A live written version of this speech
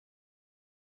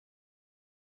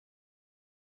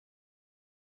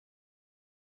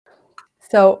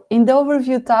So in the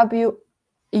Overview tab,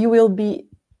 you will be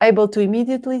able to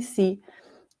immediately see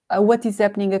what is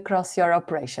happening across your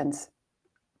operations.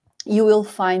 You will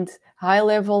find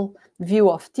high-level view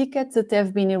of tickets that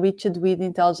have been enriched with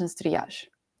Intelligence Triage.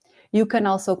 You can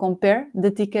also compare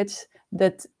the tickets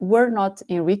that were not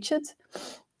enriched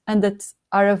and that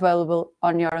are available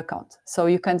on your account. So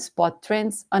you can spot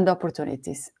trends and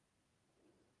opportunities.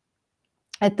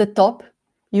 At the top,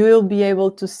 you will be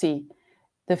able to see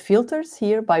the filters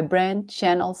here by brand,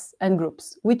 channels, and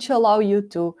groups, which allow you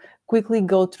to quickly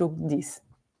go through this.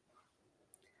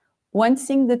 One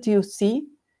thing that you see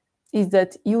is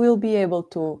that you will be able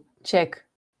to check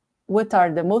what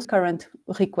are the most current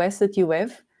requests that you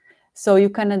have, so you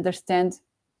can understand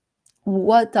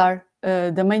what are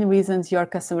the main reasons your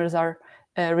customers are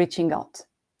reaching out.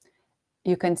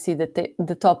 You can see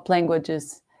the top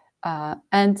languages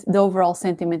and the overall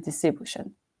sentiment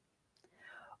distribution.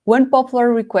 One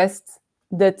popular request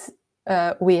that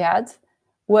we had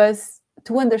was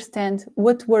to understand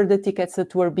what were the tickets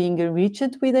that were being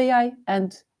enriched with AI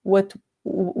and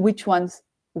which ones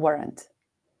weren't.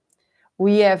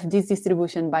 We have this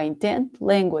distribution by intent,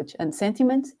 language, and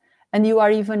sentiment, and you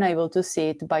are even able to see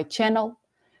it by channel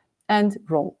and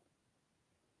role.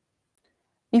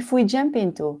 If we jump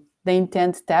into the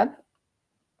Intent tab,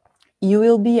 you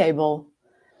will be able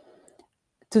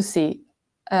to see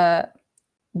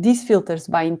these filters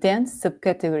by intent,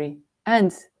 subcategory,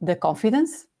 and the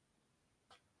confidence.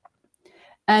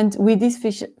 And with these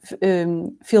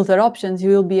filter options, you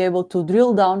will be able to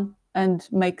drill down and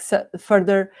make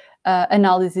further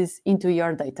analysis into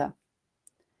your data.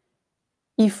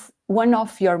 If one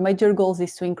of your major goals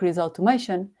is to increase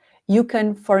automation, you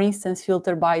can, for instance,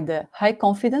 filter by the high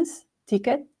confidence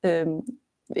ticket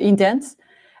intents,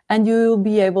 and you will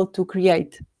be able to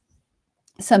create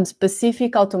some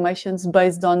specific automations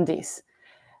based on this,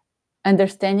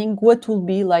 understanding what will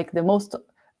be like the most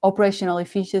operational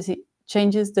efficiency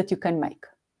changes that you can make.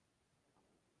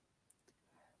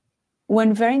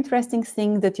 One very interesting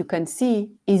thing that you can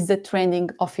see is the trending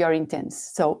of your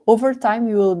intents. So over time,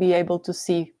 you will be able to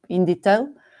see in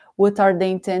detail what are the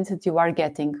intents that you are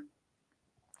getting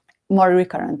more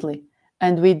recurrently.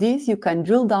 And with this, you can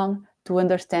drill down to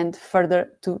understand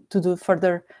further, to do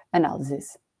further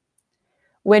analysis.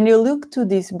 When you look to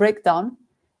this breakdown,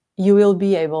 you will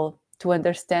be able to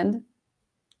understand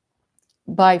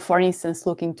by, for instance,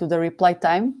 looking to the reply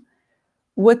time,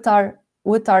 what are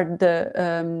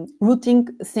the routing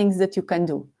things that you can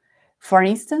do. For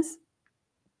instance,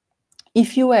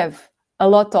 if you have a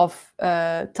lot of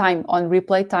time on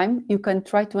reply time, you can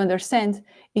try to understand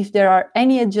if there are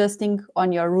any adjusting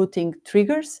on your routing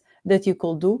triggers that you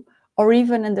could do, or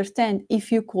even understand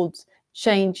if you could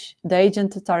change the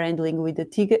agent that are handling with the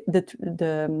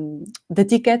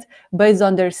ticket based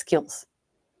on their skills.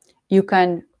 You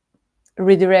can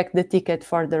redirect the ticket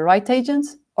for the right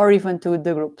agents or even to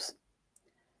the groups.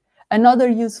 Another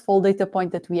useful data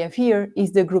point that we have here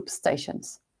is the group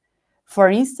stations. For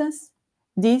instance,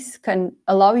 this can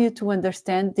allow you to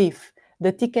understand if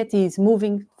the ticket is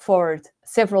moving forward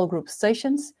several group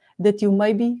stations, that you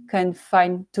maybe can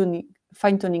fine-tuning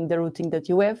the routing that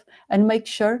you have and make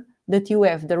sure that you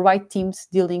have the right teams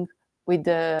dealing with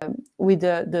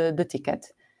the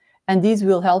ticket. And this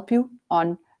will help you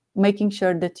on making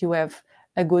sure that you have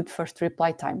a good first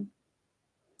reply time.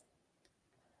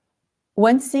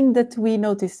 One thing that we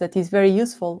notice that is very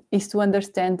useful is to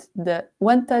understand the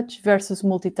one-touch versus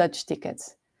multi-touch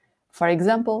tickets. For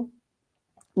example,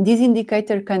 this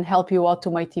indicator can help you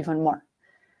automate even more.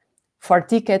 For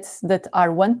tickets that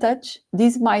are one-touch,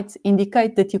 this might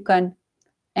indicate that you can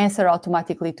answer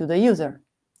automatically to the user.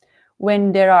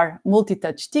 When there are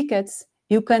multi-touch tickets,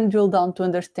 you can drill down to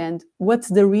understand what's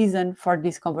the reason for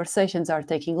these conversations are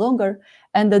taking longer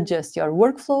and adjust your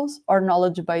workflows or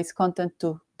knowledge-based content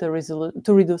to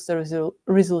reduce the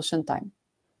resolution time.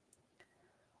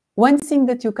 One thing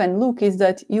that you can look is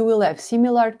that you will have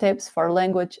similar tabs for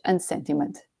language and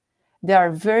sentiment. There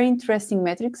are very interesting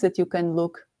metrics that you can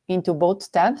look into both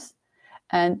tabs.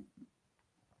 And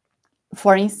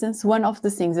for instance, one of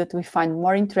the things that we find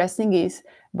more interesting is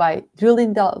by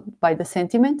drilling down by the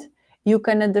sentiment, you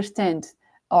can understand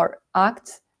or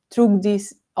act through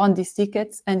on these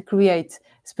tickets and create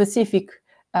specific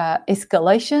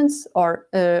escalations or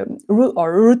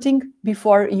routing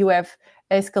before you have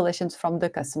escalations from the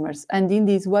customers. And in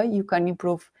this way, you can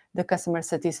improve the customer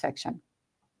satisfaction.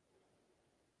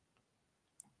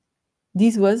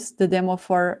 This was the demo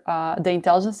for the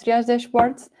Intelligence Triage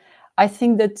Dashboard. I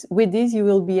think that with this, you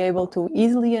will be able to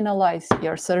easily analyze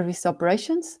your service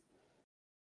operations